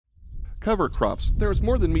Cover crops. There is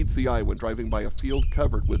more than meets the eye when driving by a field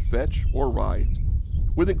covered with vetch or rye.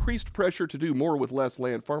 With increased pressure to do more with less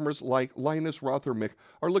land, farmers like Linus Rothermick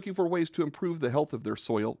are looking for ways to improve the health of their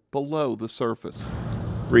soil below the surface.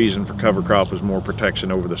 Reason for cover crop is more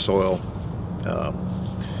protection over the soil,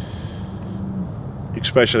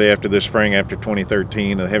 especially after this spring, after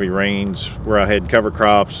 2013, the heavy rains where I had cover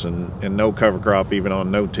crops and no cover crop even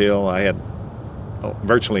on no-till. I had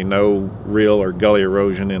virtually no rill or gully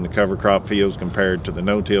erosion in the cover crop fields compared to the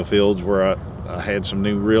no-till fields where I had some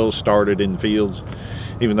new rills started in fields.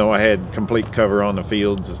 Even though I had complete cover on the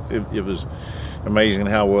fields, it was amazing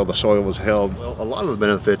how well the soil was held. Well, a lot of the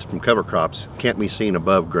benefits from cover crops can't be seen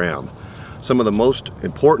above ground. Some of the most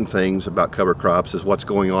important things about cover crops is what's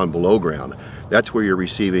going on below ground. That's where you're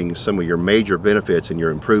receiving some of your major benefits and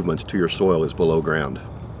your improvements to your soil is below ground.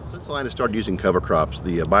 Since Linus started using cover crops,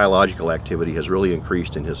 the biological activity has really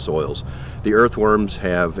increased in his soils. The earthworms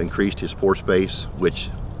have increased his pore space,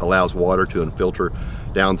 which allows water to infiltrate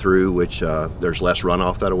down through, which there's less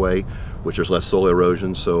runoff that way, which there's less soil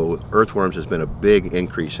erosion. So earthworms has been a big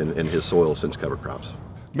increase in his soil since cover crops.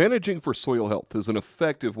 Managing for soil health is an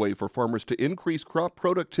effective way for farmers to increase crop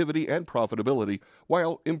productivity and profitability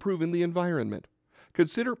while improving the environment.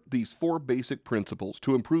 Consider these 4 basic principles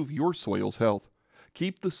to improve your soil's health.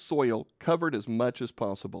 Keep the soil covered as much as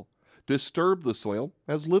possible. Disturb the soil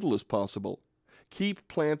as little as possible. Keep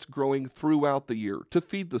plants growing throughout the year to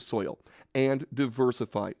feed the soil, and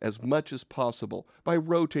diversify as much as possible by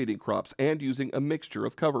rotating crops and using a mixture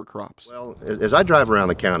of cover crops. Well, as I drive around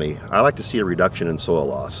the county, I like to see a reduction in soil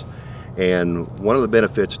loss. And one of the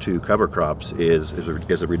benefits to cover crops is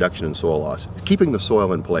a reduction in soil loss, keeping the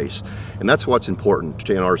soil in place. And that's what's important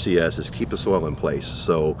to NRCS, is keep the soil in place.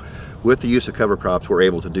 So with the use of cover crops, we're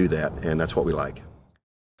able to do that, and that's what we like.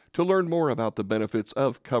 To learn more about the benefits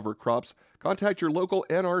of cover crops, contact your local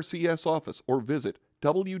NRCS office or visit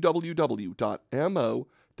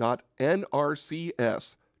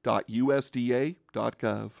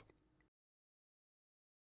www.mo.nrcs.usda.gov.